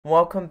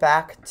Welcome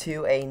back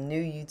to a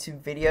new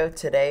YouTube video.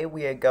 Today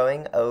we are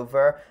going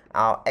over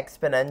our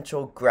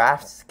exponential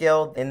graph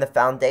skill in the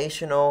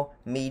foundational,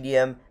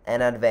 medium,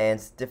 and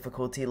advanced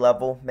difficulty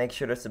level. Make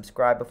sure to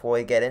subscribe before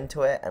we get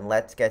into it, and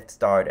let's get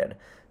started.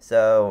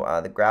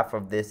 So the graph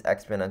of this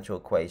exponential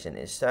equation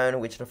is shown,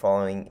 which the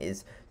following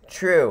is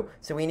true.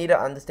 So we need to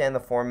understand the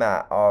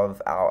format of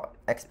our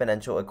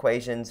exponential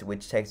equations,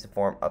 which takes the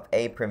form of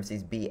a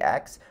parentheses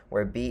bx,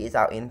 where b is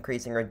our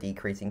increasing or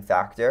decreasing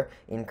factor,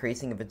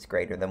 increasing if it's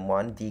greater than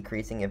 1,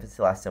 decreasing if it's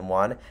less than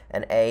 1,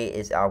 and a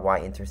is our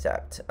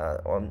y-intercept,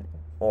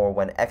 or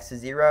when x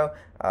is 0,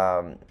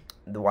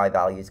 the y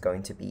value is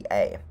going to be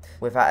a.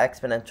 With our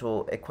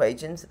exponential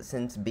equations,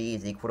 since b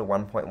is equal to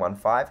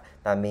 1.15,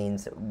 that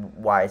means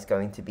y is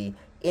going to be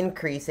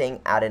increasing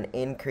at an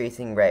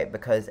increasing rate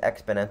because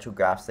exponential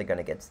graphs are going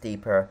to get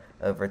steeper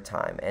over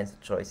time. Answer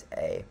choice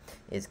A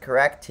is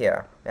correct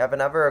here. We have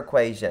another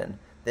equation.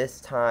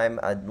 This time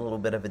a little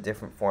bit of a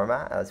different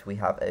format, as we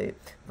have a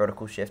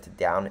vertical shift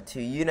down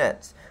 2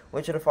 units.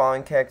 Which of the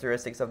following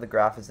characteristics of the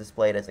graph is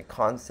displayed as a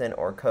constant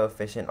or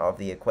coefficient of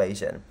the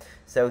equation?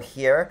 So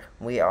here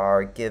we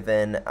are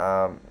given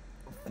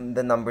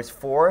the numbers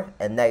 4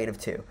 and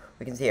 -2.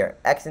 We can see here,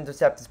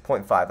 x-intercept is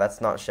 0.5,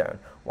 that's not shown.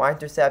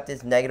 Y-intercept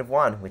is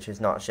 -1, which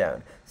is not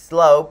shown.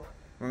 Slope,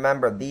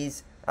 remember,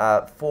 these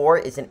 4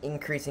 is an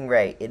increasing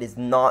rate. It is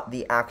not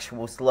the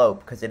actual slope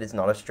because it is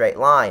not a straight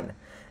line.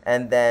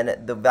 And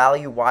then the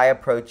value y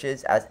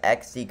approaches as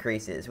x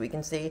decreases. We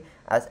can see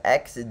as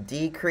x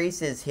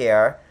decreases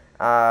here,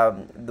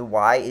 the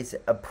y is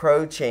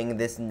approaching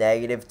this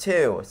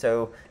 -2.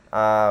 So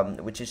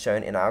which is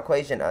shown in our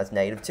equation as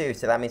 -2.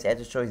 So that means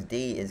answer choice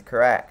D is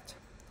correct.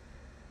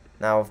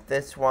 Now, with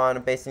this one,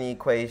 based on the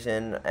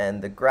equation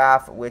and the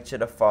graph, which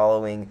of the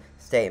following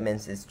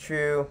statements is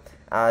true?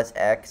 As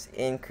x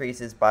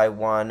increases by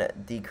 1,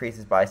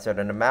 decreases by a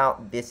certain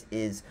amount. This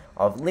is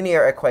of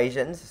linear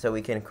equations, so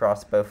we can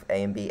cross both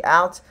a and b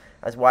out.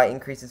 As y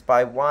increases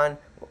by 1,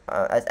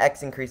 as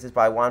x increases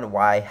by 1,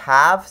 y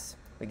halves.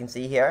 We can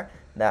see here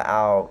that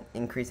our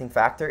increasing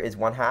factor is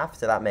 1/2,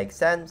 so that makes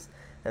sense.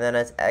 And then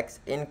as x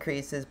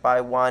increases by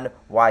 1,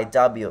 y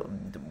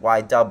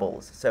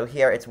doubles. So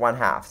here it's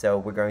 1/2, so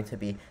we're going to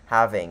be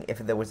having, if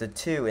there was a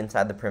 2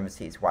 inside the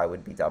parentheses, y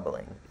would be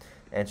doubling.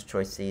 Answer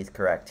choice C is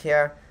correct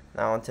here.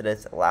 Now on to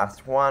this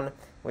last one.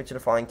 Which of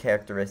the following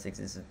characteristics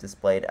is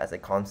displayed as a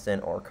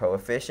constant or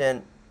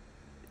coefficient?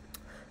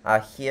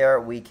 Here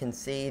we can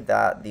see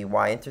that the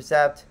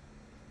y-intercept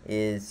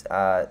is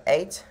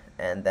 8,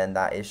 and then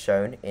that is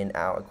shown in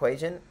our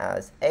equation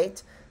as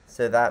 8.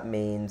 So that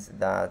means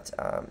that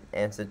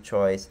answer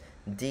choice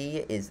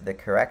D is the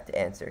correct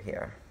answer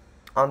here.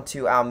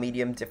 Onto our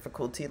medium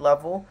difficulty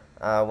level.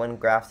 When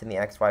graphed in the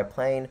xy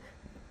plane,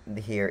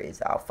 here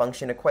is our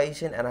function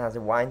equation, and it has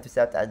a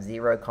y-intercept at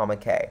 0,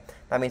 k.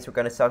 That means we're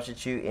going to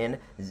substitute in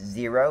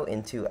 0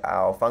 into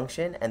our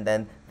function, and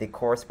then the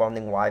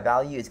corresponding y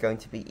value is going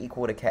to be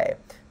equal to k.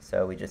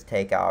 So we just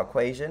take our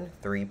equation,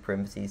 3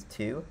 parentheses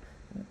 2,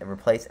 and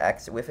replace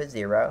x with a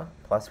 0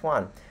 plus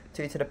 1.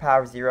 2 to the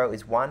power of 0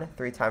 is 1,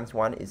 3 times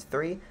 1 is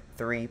 3,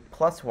 3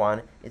 plus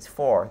 1 is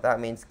 4.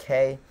 That means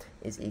k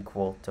is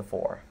equal to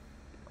 4.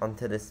 On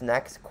to this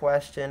next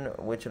question,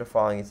 which of the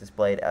following is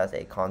displayed as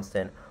a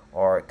constant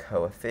or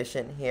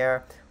coefficient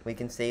here? We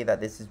can see that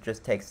this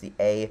just takes the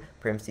a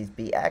parentheses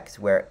bx,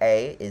 where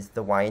a is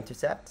the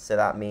y-intercept, so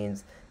that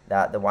means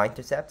that the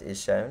y-intercept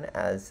is shown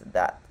as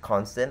that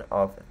constant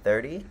of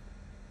 30.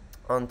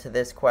 On to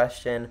this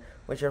question,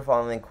 which of the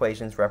following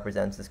equations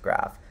represents this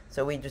graph?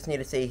 So we just need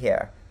to see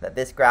here that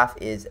this graph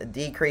is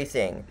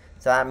decreasing.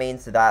 So that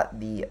means that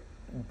the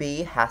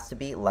b has to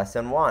be less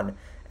than 1.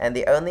 And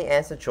the only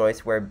answer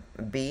choice where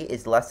b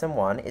is less than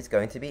 1 is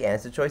going to be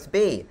answer choice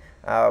B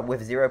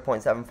with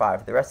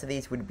 0.75. The rest of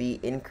these would be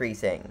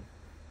increasing.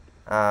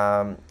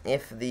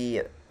 If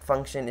the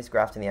function is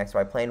graphed in the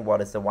xy plane,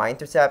 what is the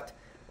y-intercept?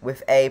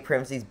 With a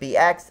parentheses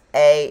bx,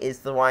 a is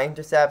the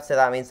y-intercept, so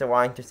that means the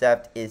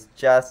y-intercept is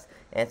just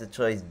answer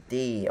choice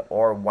D,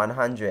 or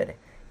 100.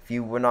 If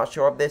you were not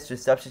sure of this,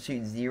 just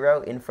substitute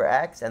 0 in for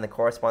x, and the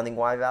corresponding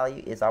y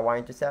value is our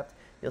y-intercept.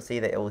 You'll see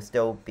that it will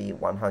still be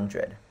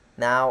 100.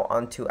 Now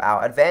onto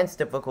our advanced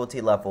difficulty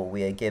level.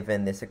 We are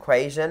given this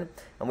equation,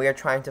 and we are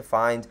trying to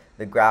find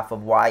the graph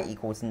of y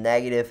equals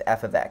negative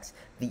f of x.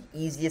 The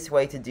easiest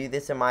way to do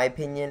this, in my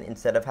opinion,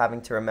 instead of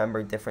having to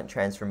remember different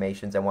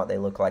transformations and what they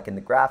look like in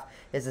the graph,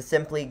 is to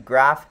simply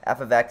graph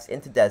f of x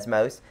into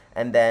Desmos,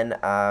 and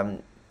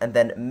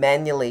then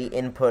manually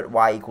input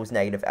y equals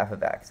negative f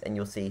of x, and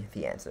you'll see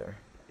the answer.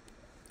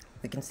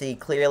 We can see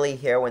clearly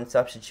here when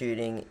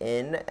substituting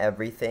in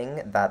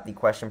everything that the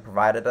question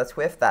provided us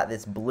with, that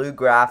this blue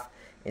graph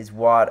is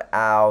what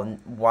our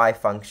y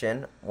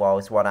function, well,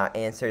 is what our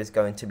answer is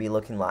going to be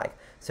looking like.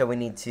 So we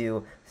need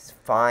to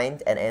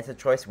find an answer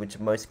choice which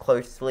most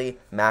closely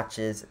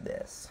matches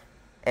this.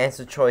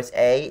 Answer choice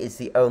A is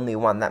the only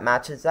one that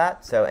matches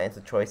that, so answer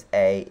choice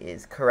A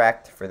is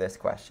correct for this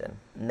question.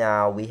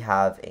 Now we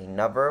have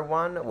another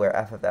one where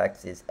f of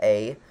x is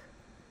a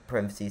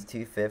parentheses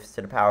 2/5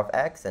 to the power of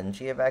x, and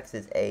g of x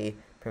is a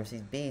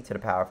parentheses b to the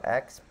power of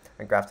x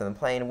are graphed on the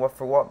plane.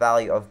 For what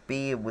value of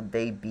b would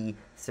they be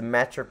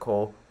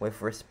symmetrical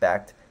with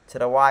respect to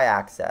the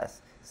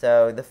y-axis?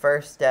 So the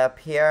first step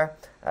here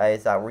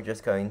is that we're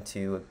just going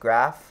to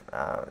graph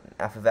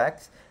f of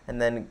x and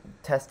then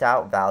test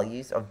out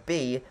values of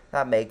b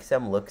that makes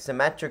them look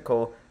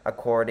symmetrical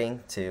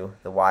according to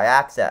the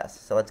y-axis.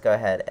 So let's go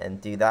ahead and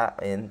do that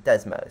in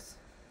Desmos.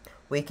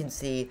 We can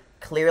see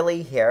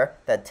clearly here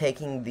that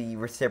taking the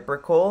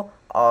reciprocal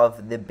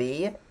of the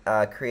b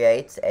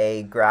creates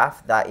a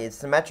graph that is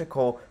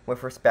symmetrical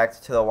with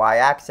respect to the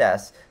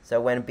y-axis. So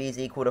when b is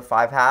equal to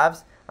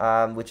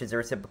 5/2, which is a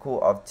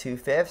reciprocal of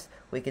 2/5,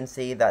 we can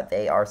see that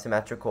they are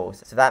symmetrical.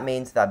 So that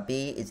means that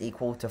b is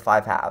equal to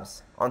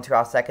 5/2. On to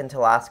our second to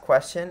last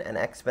question. An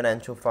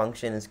exponential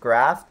function is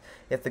graphed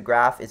if the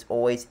graph is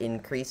always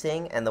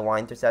increasing and the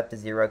y-intercept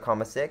is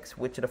 0, 6,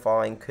 which of the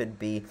following could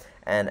be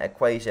an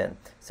equation?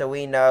 So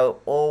we know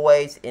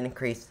always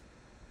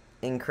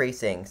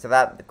increasing. So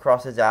that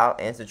crosses out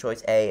answer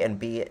choice A and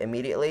B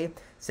immediately.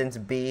 Since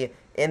B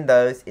in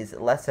those is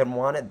less than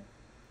 1,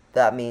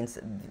 that means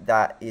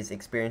that is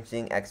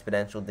experiencing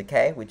exponential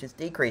decay, which is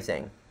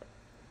decreasing.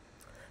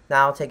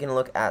 Now taking a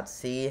look at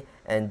C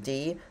and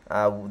D,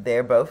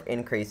 they're both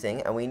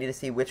increasing, and we need to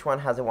see which one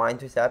has a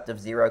y-intercept of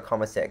 0,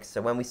 6.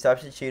 So when we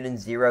substitute in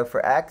 0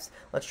 for x,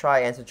 let's try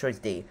answer choice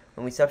D.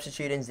 When we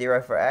substitute in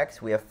 0 for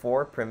x, we have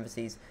 4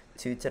 parentheses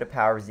 2 to the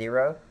power of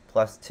 0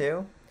 plus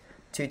 2.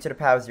 2 to the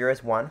power of 0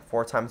 is 1.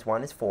 4 times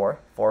 1 is 4.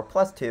 4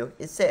 plus 2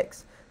 is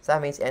 6. So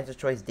that means answer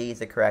choice D is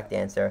the correct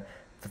answer.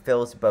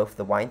 Fulfills both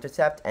the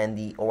y-intercept and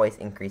the always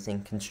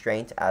increasing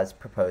constraint as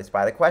proposed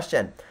by the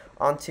question.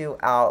 On to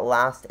our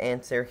last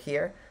answer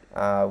here.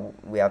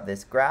 We have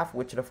this graph.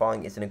 Which of the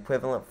following is an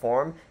equivalent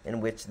form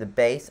in which the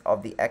base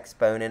of the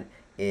exponent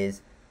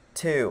is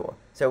 2?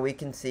 So we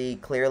can see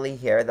clearly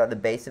here that the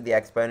base of the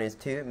exponent is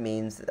 2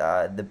 means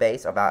the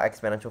base of our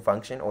exponential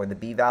function, or the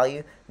b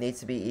value, needs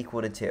to be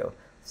equal to 2.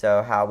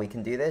 So how we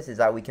can do this is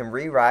that we can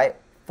rewrite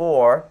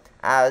 4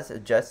 as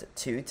just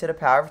 2 to the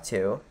power of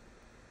 2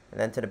 and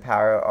then to the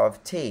power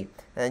of t.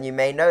 And you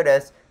may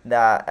notice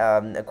that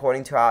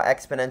according to our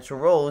exponential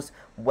rules,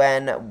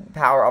 when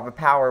power of a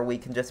power, we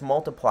can just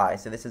multiply.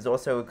 So this is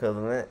also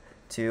equivalent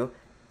to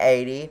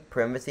 80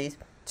 parentheses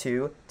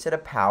 2 to the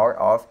power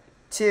of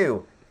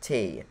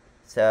 2t.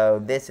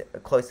 So this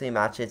closely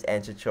matches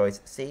answer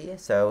choice C,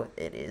 so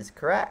it is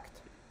correct.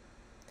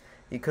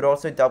 You could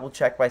also double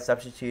check by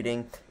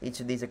substituting each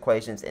of these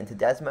equations into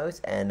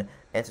Desmos, and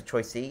answer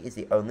choice C is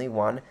the only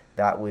one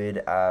that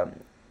would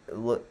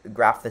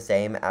graph the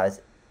same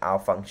as our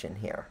function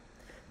here.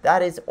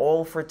 That is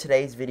all for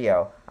today's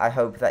video. I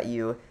hope that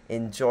you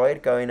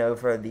enjoyed going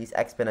over these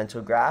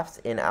exponential graphs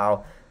in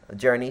our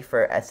journey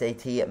for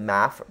SAT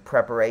math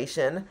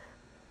preparation.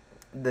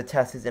 The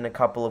test is in a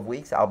couple of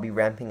weeks. I'll be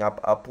ramping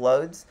up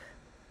uploads,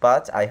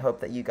 but I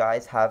hope that you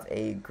guys have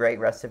a great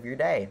rest of your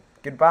day.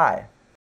 Goodbye.